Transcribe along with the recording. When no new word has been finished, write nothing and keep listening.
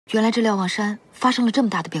原来这瞭望山发生了这么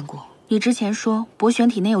大的变故。你之前说博玄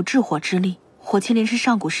体内有制火之力，火麒麟是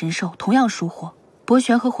上古神兽，同样属火。博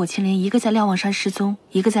玄和火麒麟一个在瞭望山失踪，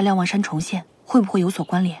一个在瞭望山重现，会不会有所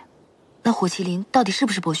关联？那火麒麟到底是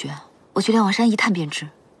不是博玄？我去瞭望山一探便知。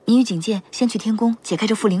您与景剑先去天宫解开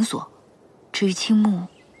这缚灵锁，至于青木，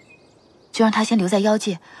就让他先留在妖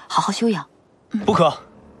界，好好休养。不可！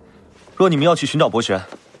若你们要去寻找博玄，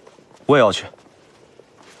我也要去。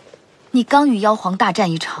你刚与妖皇大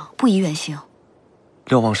战一场，不宜远行。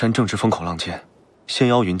瞭望山正值风口浪尖，仙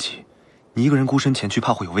妖云集，你一个人孤身前去，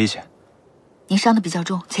怕会有危险。您伤得比较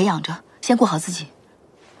重，且养着，先顾好自己。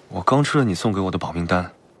我刚吃了你送给我的保命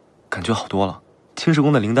丹，感觉好多了。青石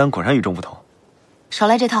宫的灵丹果然与众不同。少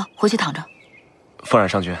来这套，回去躺着。风染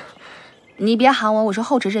上君，你别喊我，我是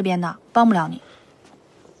后池这边的，帮不了你。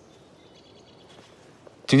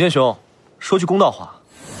景剑兄，说句公道话。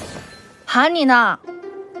喊你呢。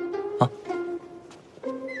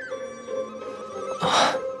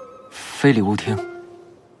非礼勿听，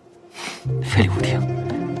非礼勿听。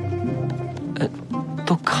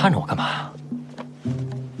都看着我干嘛呀？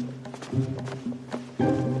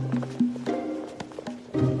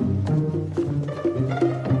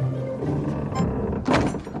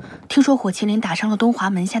听说火麒麟打伤了东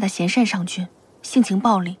华门下的贤善上君，性情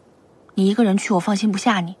暴戾，你一个人去我放心不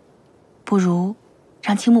下你，不如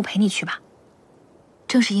让青木陪你去吧。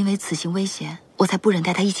正是因为此行危险，我才不忍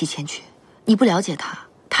带他一起前去。你不了解他，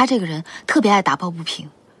他这个人特别爱打抱不平，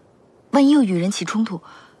万一又与人起冲突，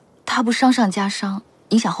他不伤上加伤，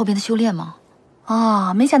影响后边的修炼吗？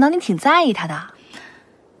哦，没想到你挺在意他的。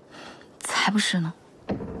才不是呢。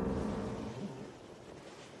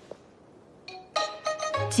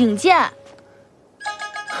景剑，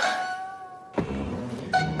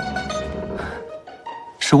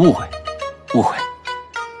是误会，误会。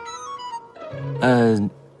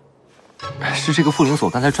是这个缚灵锁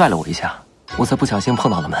刚才拽了我一下，我才不小心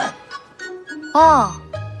碰到了门。哦，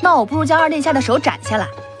那我不如将二殿下的手斩下来，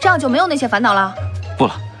这样就没有那些烦恼了。不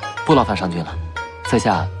了，不劳烦上君了，在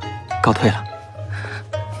下告退了。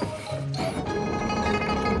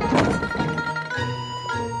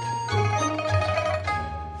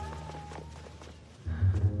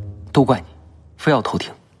都怪你，非要偷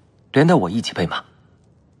听，连带我一起被骂。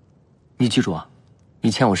你记住啊，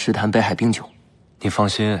你欠我10坛北海冰酒。你放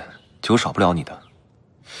心，酒少不了你的。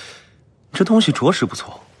这东西着实不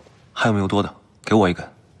错，还有没有多的？给我一根，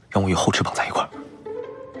让我与后池绑在一块儿。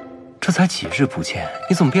这才几日不见，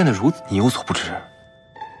你怎么变得如此？你有所不知，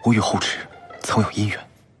我与后池曾有姻缘。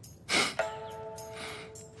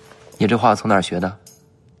你这话从哪儿学的？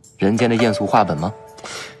人间的艳俗话本吗？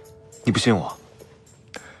你不信我？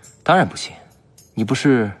当然不信，你不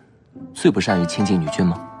是最不善于亲近女君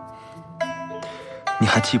吗？你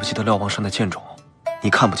还记不记得瞭望山的剑冢？你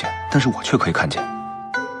看不见，但是我却可以看见。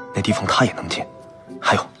那地方他也能进。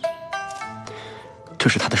还有，这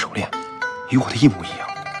是他的手链，与我的一模一样，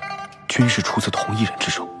均是出自同一人之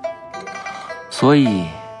手。所以，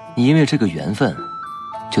你因为这个缘分，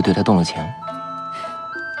就对他动了情？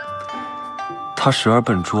他时而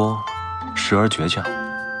笨拙，时而倔强，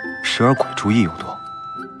时而鬼主意又多，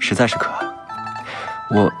实在是可爱。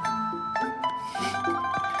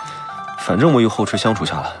反正我与后池相处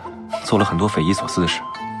下来，做了很多匪夷所思的事。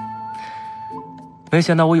没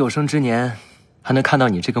想到我有生之年还能看到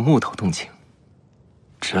你这个木头动情，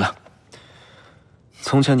值了。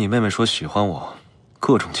从前你妹妹说喜欢我，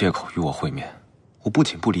各种借口与我会面，我不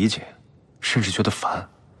仅不理解，甚至觉得烦。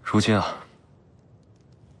如今啊，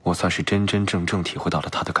我算是真真正正体会到了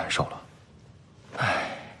她的感受了。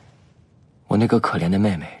唉，我那个可怜的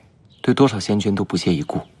妹妹，对多少仙君都不屑一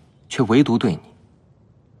顾，却唯独对你。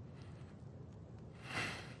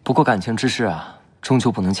不过感情之事啊，终究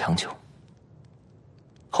不能强求。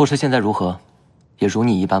后池现在如何？也如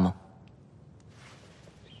你一般吗？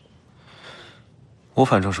我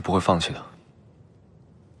反正是不会放弃的。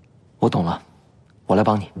我懂了，我来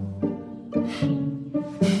帮你。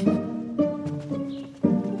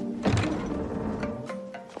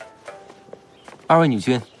二位女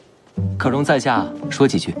君，可容在下说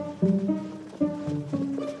几句。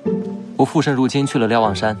我附身如今去了瞭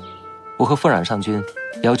望山，我和凤染上君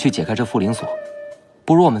也要去解开这缚灵锁，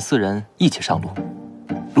不如我们4人一起上路，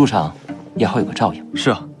路上也好有个照应。是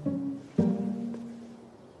啊。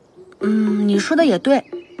你说的也对。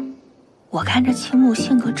我看这青木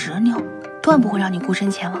性格执拗，断不会让你孤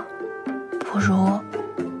身前往，不如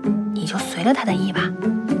你就随了他的意吧。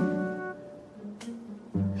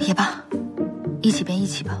也罢，一起便一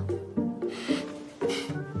起吧。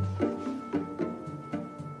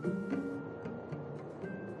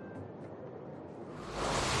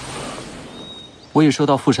我已收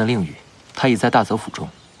到父神令谕，他已在大泽府中，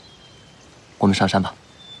我们上山吧。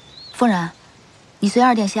凤然，你随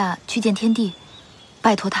二殿下去见天帝，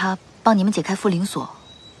拜托他帮你们解开缚灵锁，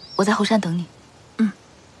我在后山等你。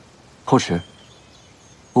后池，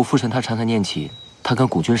我父神他常常念起他跟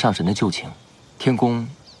古君上神的旧情，天宫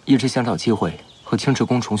一直想找机会和清池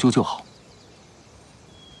宫重修旧好。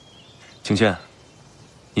景涧，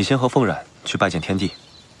你先和凤然去拜见天帝，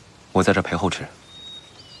我在这陪后池。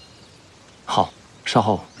好，稍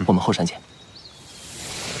后我们后山见。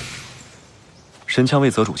神枪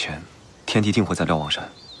未择主前，天帝定会在瞭望山，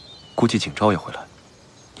估计景昭也会来，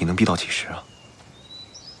你能逼到几时啊？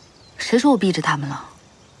谁说我逼着他们了？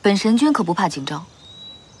本神君可不怕景昭。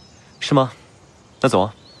是吗？那走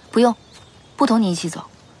啊。不用，不同你一起走，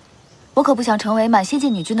我可不想成为满仙界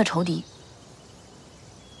女君的仇敌。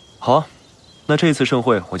好啊，那这一次盛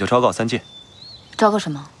会我就昭告3界。昭告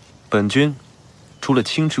什么？本君除了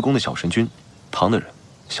清池宫的小神君，旁的人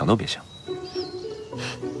想都别想。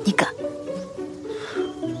你敢？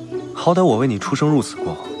好歹我为你出生入死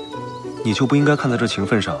过，你就不应该看在这情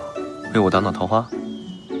分上，为我挡挡桃花？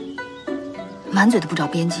满嘴的不着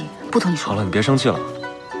边际，不同你说。好了，你别生气了。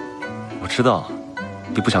我知道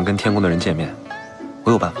你不想跟天宫的人见面，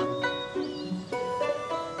我有办法。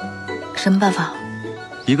什么办法？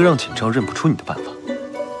一个让景昭认不出你的办法。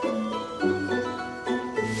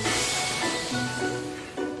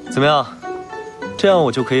怎么样？这样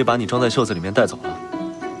我就可以把你装在袖子里面带走了。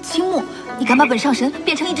青木，你敢把本上神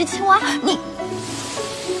变成一只青蛙？你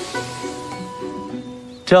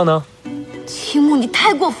这样呢？青木，你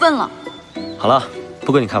太过分了。好了，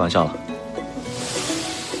不跟你开玩笑了。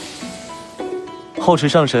后池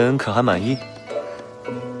上神可还满意？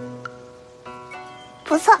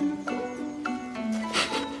不错。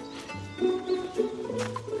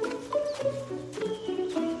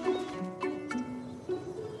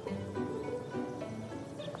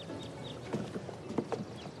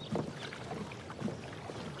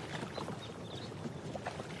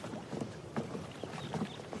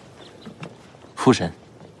父神，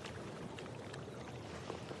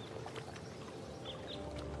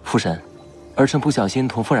父神，儿臣不小心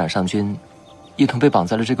同凤染上君一同被绑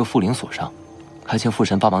在了这个缚灵锁上，还请父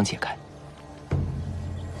神帮忙解开。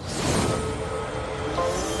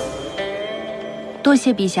多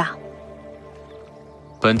谢陛下。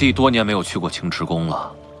本帝多年没有去过清池宫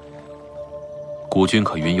了，古君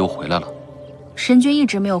可云游回来了？神君一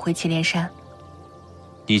直没有回祁连山。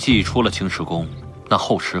你既已出了清池宫，那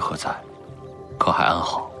后池何在？可还安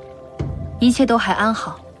好？一切都还安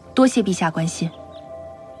好，多谢陛下关心。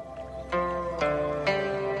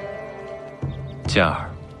剑儿，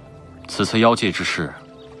此次妖界之事，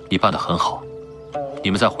你办得很好。你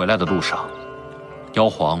们在回来的路上，妖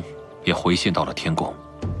皇也回信到了天宫，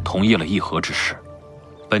同意了议和之事。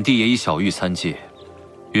本帝也已晓谕3界，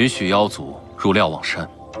允许妖族入瞭望山，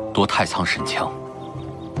夺太仓神枪。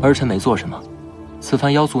儿臣没做什么，此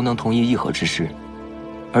番妖族能同意议和之事，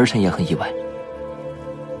儿臣也很意外。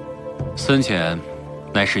森简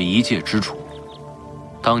乃是1界之主，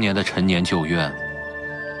当年的陈年旧怨，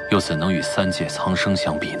又怎能与3界苍生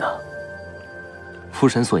相比呢？父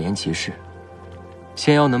神所言极是，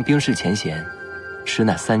仙妖能冰释前嫌，实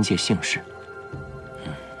乃3界幸事。